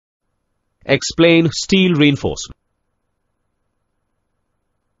Explain steel reinforcement.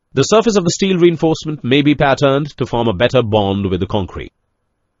 The surface of the steel reinforcement may be patterned to form a better bond with the concrete.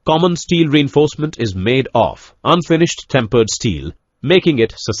 Common steel reinforcement is made of unfinished tempered steel, making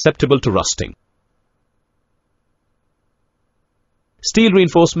it susceptible to rusting. Steel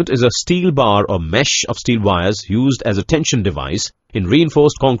reinforcement is a steel bar or mesh of steel wires used as a tension device in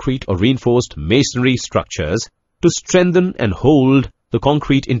reinforced concrete or reinforced masonry structures to strengthen and hold the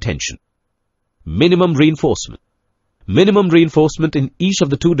concrete in tension. Minimum reinforcement. Minimum reinforcement in each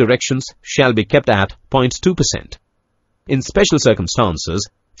of the two directions shall be kept at 0.2%. In special circumstances,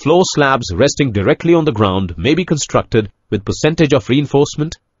 floor slabs resting directly on the ground may be constructed with percentage of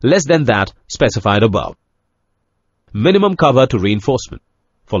reinforcement less than that specified above. Minimum cover to reinforcement.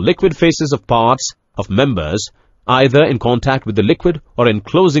 For liquid faces of parts of members, either in contact with the liquid or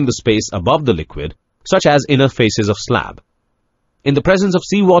enclosing the space above the liquid, such as inner faces of slab. In the presence of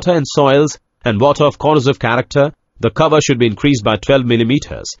seawater and soils and water of corrosive character, the cover should be increased by 12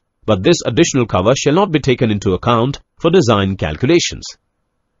 millimeters, but this additional cover shall not be taken into account for design calculations.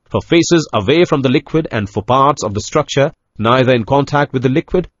 For faces away from the liquid and for parts of the structure neither in contact with the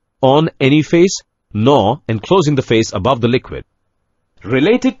liquid on any face nor enclosing the face above the liquid.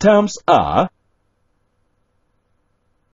 Related terms are